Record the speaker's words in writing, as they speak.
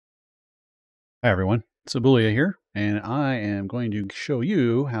Hi everyone, it's Abulia here, and I am going to show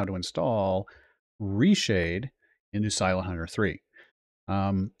you how to install Reshade into Silent Hunter 3.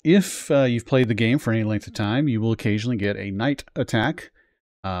 If you've played the game for any length of time, you will occasionally get a night attack,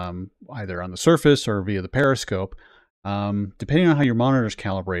 either on the surface or via the periscope, depending on how your monitor is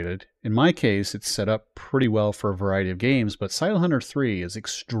calibrated. In my case, it's set up pretty well for a variety of games, but Silent Hunter 3 is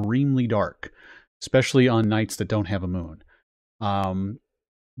extremely dark, especially on nights that don't have a moon.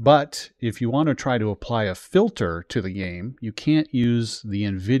 But if you want to try to apply a filter to the game, you can't use the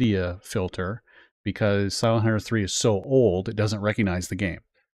NVIDIA filter because Silent Hunter 3 is so old, it doesn't recognize the game.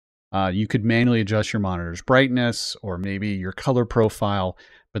 You could manually adjust your monitor's brightness or maybe your color profile,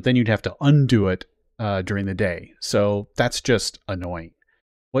 but then you'd have to undo it during the day. So that's just annoying.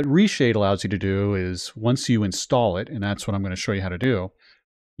 What Reshade allows you to do is once you install it, and that's what I'm going to show you how to do,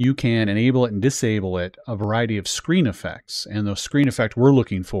 you can enable it and disable it a variety of screen effects. And the screen effect we're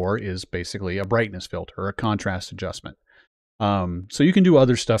looking for is basically a brightness filter or a contrast adjustment. So you can do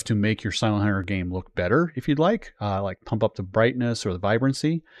other stuff to make your Silent Hunter game look better if you'd like pump up the brightness or the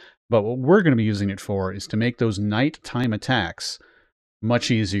vibrancy. But what we're going to be using it for is to make those nighttime attacks much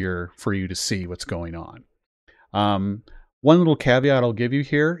easier for you to see what's going on. One little caveat I'll give you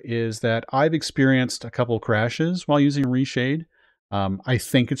here is that I've experienced a couple crashes while using Reshade. I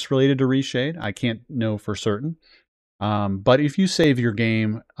think it's related to Reshade. I can't know for certain. But if you save your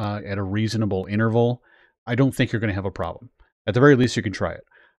game at a reasonable interval, I don't think you're going to have a problem. At the very least, you can try it.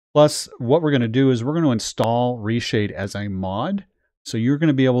 Plus, what we're going to do is we're going to install Reshade as a mod. So you're going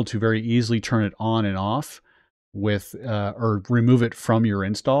to be able to very easily turn it on and off with or remove it from your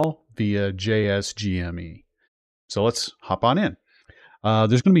install via JSGME. So let's hop on in.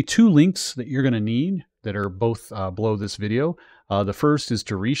 There's going to be two links that you're going to need that are both below this video. The first is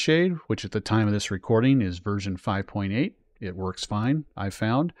to Reshade, which at the time of this recording is version 5.8. It works fine, I've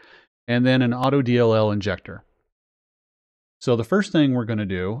found. And then an auto DLL injector. So the first thing we're going to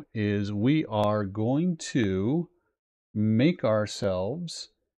do is we are going to make ourselves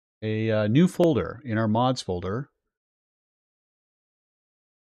a new folder in our mods folder.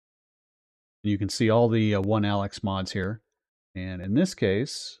 You can see all the 1Alex mods here. And in this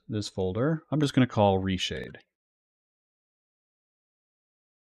case, this folder, I'm just going to call Reshade.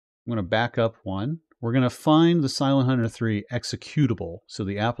 I'm going to back up one. We're going to find the Silent Hunter 3 executable, so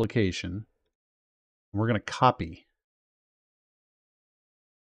the application. We're going to copy.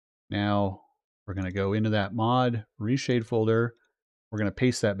 Now, we're going to go into that mod Reshade folder. We're going to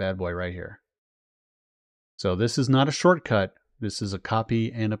paste that bad boy right here. So this is not a shortcut. This is a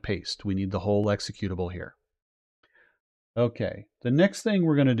copy and a paste. We need the whole executable here. Okay, the next thing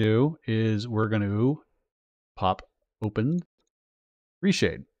we're going to do is we're going to pop open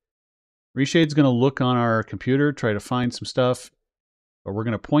Reshade. Reshade's going to look on our computer, try to find some stuff, but we're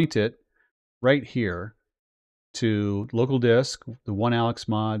going to point it right here to local disk, the 1Alex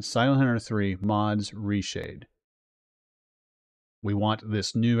mod, Silent Hunter 3 mods Reshade. We want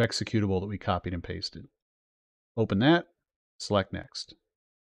this new executable that we copied and pasted. Open that, select next.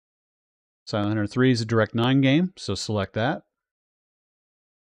 Silent Hunter 3 is a Direct9 game, so select that.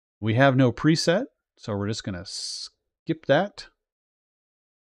 We have no preset, so we're just going to skip that.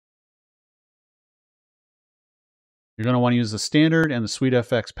 You're going to want to use the standard and the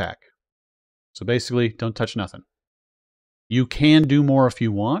SweetFX pack. So basically, don't touch nothing. You can do more if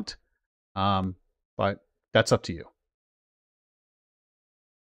you want, but that's up to you.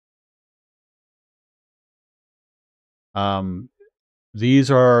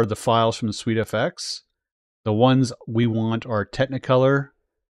 These are the files from the SweetFX. The ones we want are Technicolor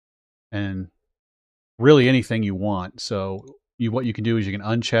and really anything you want. So what you can do is you can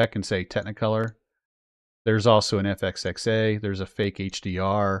uncheck and say Technicolor. There's also an FXXA. There's a fake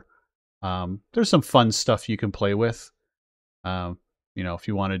HDR. There's some fun stuff you can play with. You know, if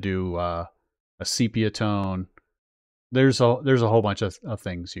you want to do a sepia tone, there's a whole bunch of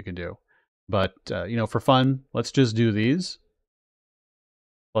things you can do. But you know, for fun, let's just do these,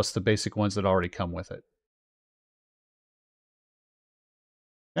 plus the basic ones that already come with it.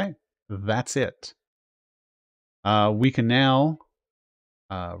 Okay, that's it. We can now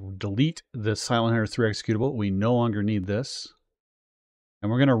delete the Silent Hunter 3 executable. We no longer need this. And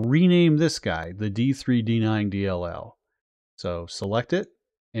we're going to rename this guy, the D3D9 DLL. So select it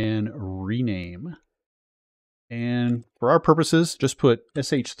and rename. And for our purposes, just put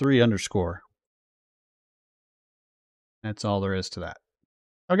sh3 underscore. That's all there is to that.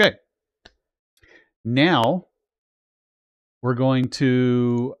 Okay. Now we're going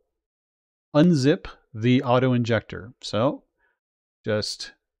to unzip the auto injector. So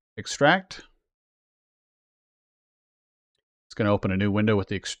just extract. It's going to open a new window with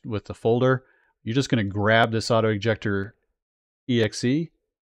the folder. You're just going to grab this auto ejector exe,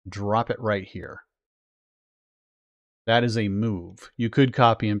 drop it right here. That is a move. You could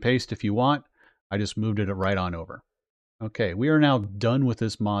copy and paste if you want. I just moved it right on over. Okay, we are now done with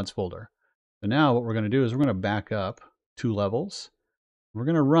this mods folder. So now what we're going to do is we're going to back up 2 levels. We're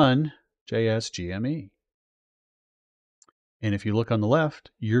going to run JSGME. And if you look on the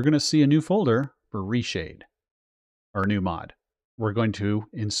left, you're going to see a new folder for Reshade, or a new mod. We're going to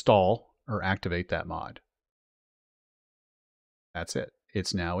install or activate that mod. That's it.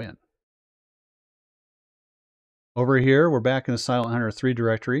 It's now in. Over here, we're back in the Silent Hunter 3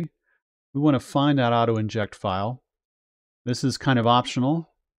 directory. We want to find that auto inject file. This is kind of optional,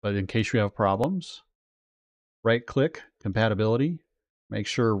 but in case you have problems, right click, compatibility, make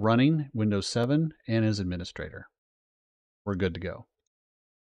sure running Windows 7 and as administrator. We're good to go.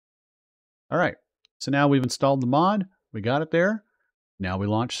 All right, so now we've installed the mod. We got it there. Now we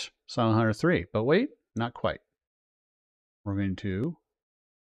launch Silent Hunter 3, but wait, not quite. We're going to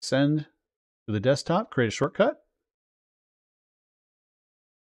send to the desktop, create a shortcut.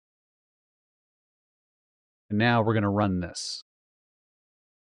 And now we're going to run this.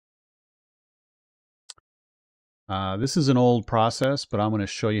 This is an old process, but I'm going to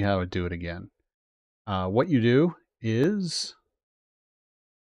show you how to do it again. What you do is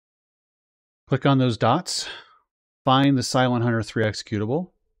click on those dots, find the Silent Hunter 3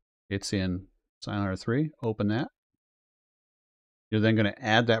 executable. It's in Silent Hunter 3. Open that. You're then going to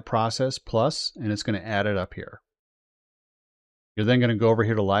add that process plus, and it's going to add it up here. You're then going to go over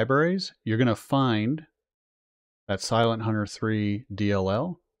here to libraries. You're going to find that Silent Hunter 3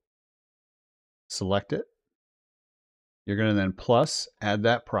 DLL. Select it. You're going to then plus add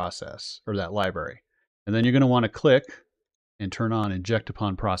that process or that library. And then you're going to want to click and turn on inject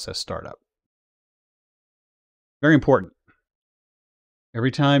upon process startup. Very important.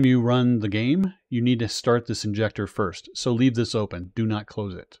 Every time you run the game, you need to start this injector first. So leave this open. Do not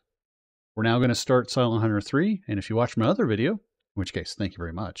close it. We're now going to start Silent Hunter 3. And if you watch my other video, in which case, thank you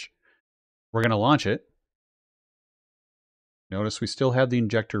very much, we're going to launch it. Notice we still have the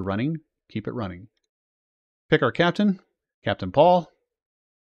injector running. Keep it running. Pick our captain, Captain Paul.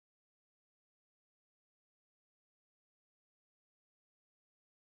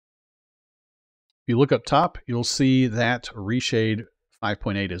 If you look up top, you'll see that Reshade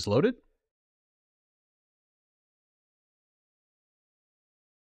 5.8 is loaded.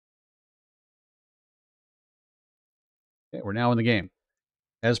 Okay, we're now in the game.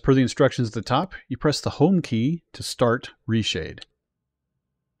 As per the instructions at the top, you press the home key to start Reshade.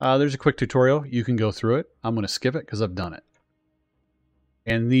 There's a quick tutorial. You can go through it. I'm going to skip it because I've done it.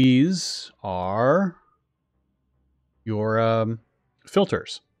 And these are your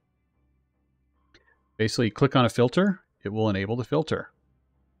filters. Basically, click on a filter. It will enable the filter.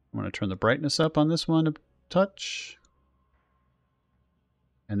 I'm going to turn the brightness up on this one a touch.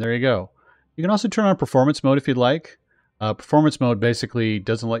 And there you go. You can also turn on performance mode if you'd like. Performance mode basically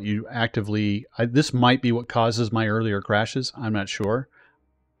doesn't let you actively... this might be what causes my earlier crashes. I'm not sure.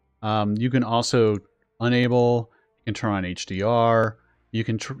 You can also enable, you can turn on HDR. You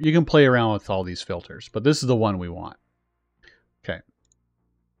can play around with all these filters, but this is the one we want. Okay.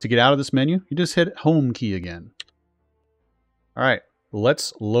 To get out of this menu, you just hit home key again. All right,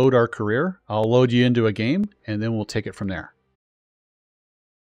 let's load our career. I'll load you into a game, and then we'll take it from there.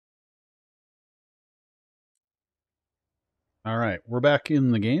 All right, we're back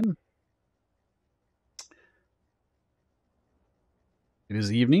in the game. It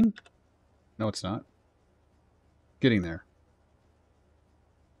is evening. No, it's not. Getting there.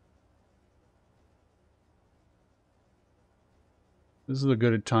 This is a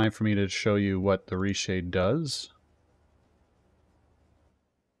good time for me to show you what the Reshade does.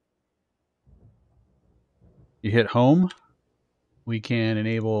 You hit home. We can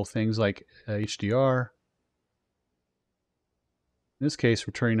enable things like HDR. In this case,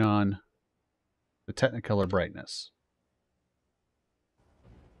 we're turning on the Technicolor brightness.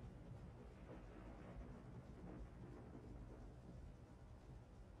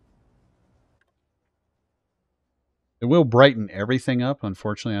 It will brighten everything up.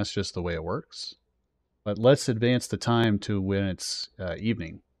 Unfortunately, that's just the way it works. But let's advance the time to when it's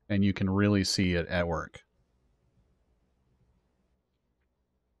evening, and you can really see it at work.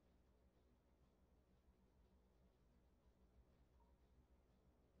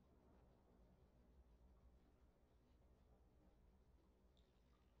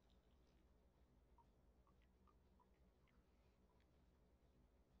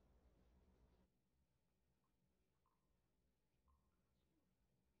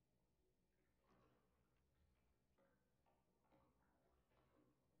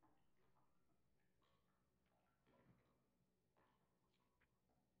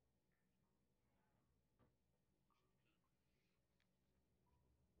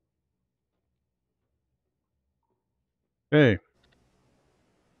 Hey,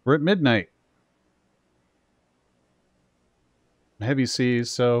 we're at midnight. Heavy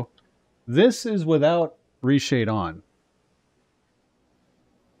seas. So this is without Reshade on.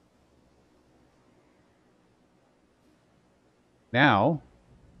 Now,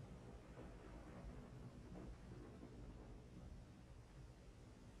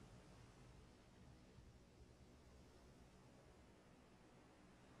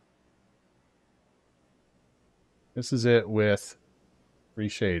 this is it with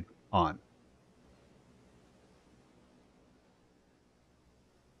Reshade on.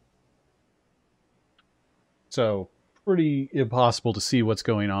 So pretty impossible to see what's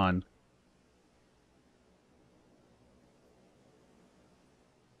going on.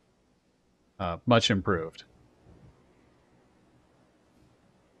 Much improved.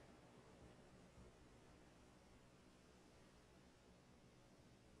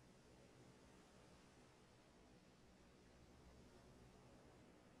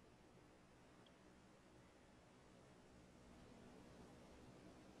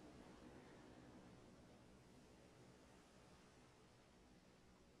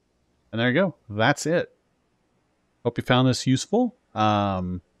 And there you go. That's it. Hope you found this useful.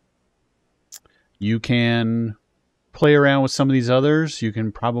 You can play around with some of these others. You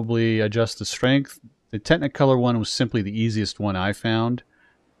can probably adjust the strength. The Technicolor one was simply the easiest one I found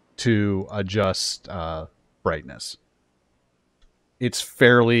to adjust brightness. It's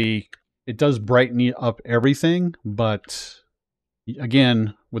fairly, it does brighten up everything, but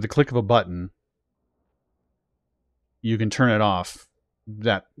again, with the click of a button, you can turn it off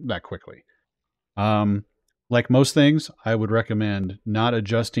that quickly. Like most things, I would recommend not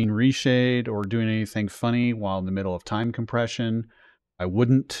adjusting reshade or doing anything funny while in the middle of time compression. I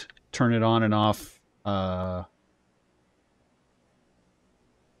wouldn't turn it on and off or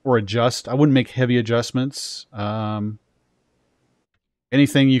adjust. I wouldn't make heavy adjustments.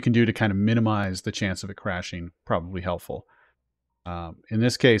 Anything you can do to kind of minimize the chance of it crashing, probably helpful. In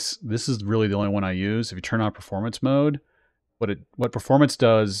this case, this is really the only one I use. If you turn on performance mode, what performance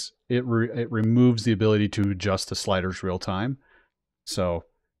does, it removes the ability to adjust the sliders real time. So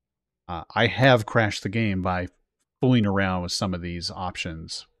I have crashed the game by fooling around with some of these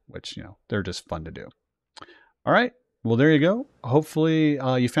options, which, you know, they're just fun to do. All right. Well, there you go. Hopefully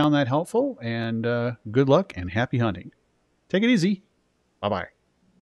you found that helpful, and good luck and happy hunting. Take it easy. Bye-bye.